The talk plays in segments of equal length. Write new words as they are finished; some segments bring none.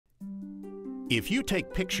If you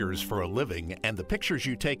take pictures for a living and the pictures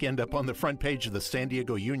you take end up on the front page of the San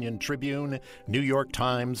Diego Union Tribune, New York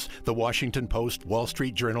Times, the Washington Post, Wall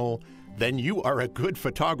Street Journal, then you are a good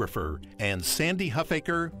photographer, and Sandy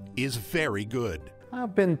Huffaker is very good.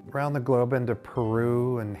 I've been around the globe, been to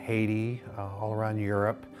Peru and Haiti, all around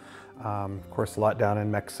Europe, of course a lot down in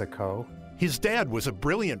Mexico. His dad was a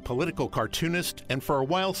brilliant political cartoonist, and for a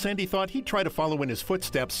while Sandy thought he'd try to follow in his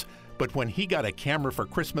footsteps, but when he got a camera for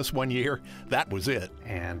Christmas one year, that was it.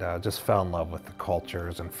 And just fell in love with the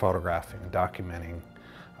cultures and photographing, documenting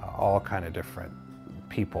all kind of different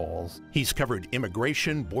peoples. He's covered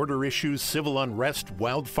immigration, border issues, civil unrest,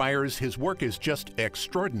 wildfires. His work is just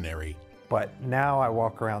extraordinary. But now I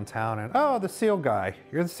walk around town and, oh, the seal guy,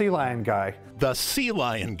 you're the sea lion guy. The sea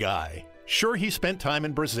lion guy. Sure, he spent time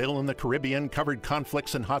in Brazil and the Caribbean, covered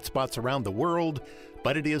conflicts and hotspots around the world,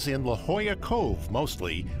 but it is in La Jolla Cove,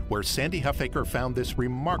 mostly, where Sandy Huffaker found this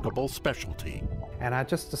remarkable specialty. And I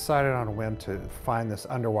just decided on a whim to find this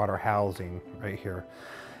underwater housing right here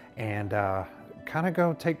and kind of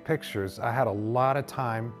go take pictures. I had a lot of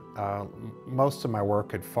time. Most of my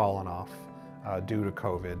work had fallen off due to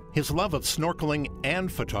COVID. His love of snorkeling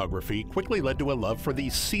and photography quickly led to a love for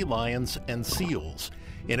these sea lions and seals.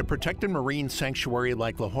 In a protected marine sanctuary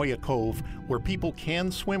like La Jolla Cove, where people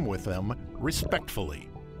can swim with them respectfully.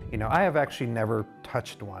 You know, I have actually never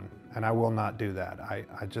touched one, and I will not do that.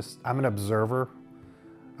 I'm an observer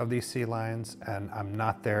of these sea lions, and I'm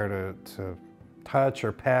not there to touch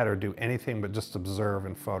or pet or do anything but just observe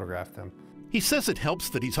and photograph them. He says it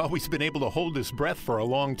helps that he's always been able to hold his breath for a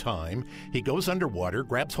long time. He goes underwater,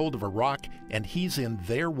 grabs hold of a rock, and he's in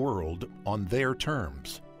their world on their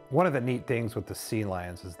terms. One of the neat things with the sea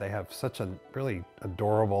lions is they have such a really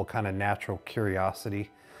adorable kind of natural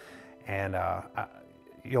curiosity, and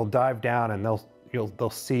you'll dive down and they'll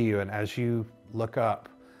see you, and as you look up,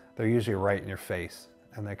 they're usually right in your face,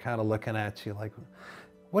 and they're kind of looking at you like,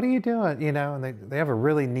 what are you doing? You know, and they have a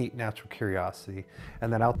really neat natural curiosity.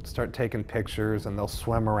 And then I'll start taking pictures and they'll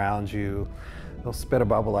swim around you. They'll spit a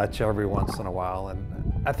bubble at you every once in a while.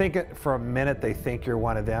 And I think for a minute they think you're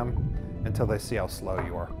one of them until they see how slow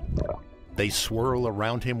you are. They swirl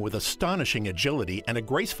around him with astonishing agility and a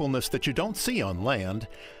gracefulness that you don't see on land.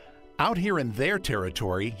 Out here in their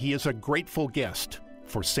territory, he is a grateful guest.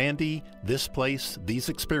 For Sandy, this place, these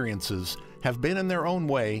experiences have been in their own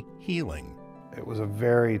way healing. It was a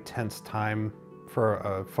very tense time for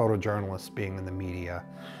a photojournalist being in the media.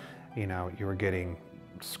 You know, you were getting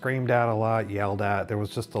screamed at a lot, yelled at. There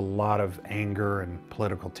was just a lot of anger and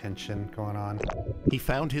political tension going on. He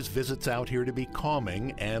found his visits out here to be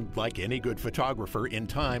calming and, like any good photographer, in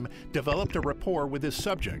time, developed a rapport with his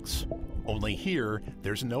subjects. Only here,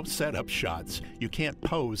 there's no setup shots. You can't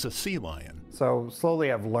pose a sea lion. So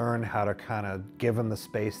slowly I've learned how to kind of give them the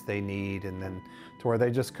space they need, and then to where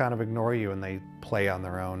they just kind of ignore you and they play on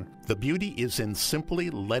their own. The beauty is in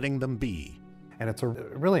simply letting them be. And it's a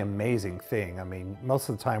really amazing thing. I mean, most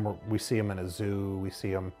of the time we see them in a zoo, we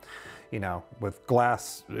see them, you know, with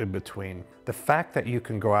glass in between. The fact that you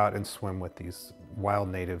can go out and swim with these wild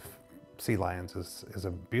native sea lions is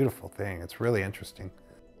a beautiful thing. It's really interesting.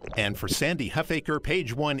 And for Sandy Huffaker,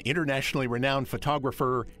 page one internationally renowned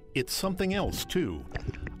photographer, it's something else too.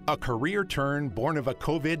 A career turn born of a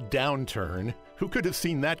COVID downturn. Who could have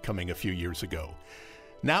seen that coming a few years ago?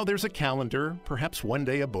 Now there's a calendar, perhaps one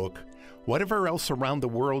day a book. Whatever else around the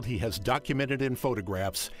world he has documented in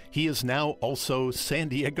photographs, he is now also San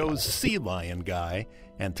Diego's sea lion guy,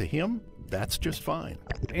 and to him, that's just fine.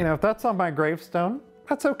 You know, if that's on my gravestone,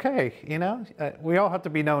 that's okay, you know? We all have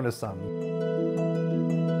to be known as something.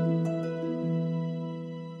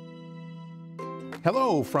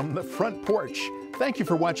 Hello from the front porch. Thank you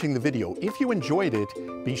for watching the video. If you enjoyed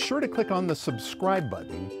it, be sure to click on the subscribe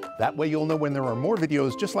button. That way you'll know when there are more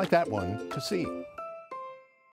videos just like that one to see.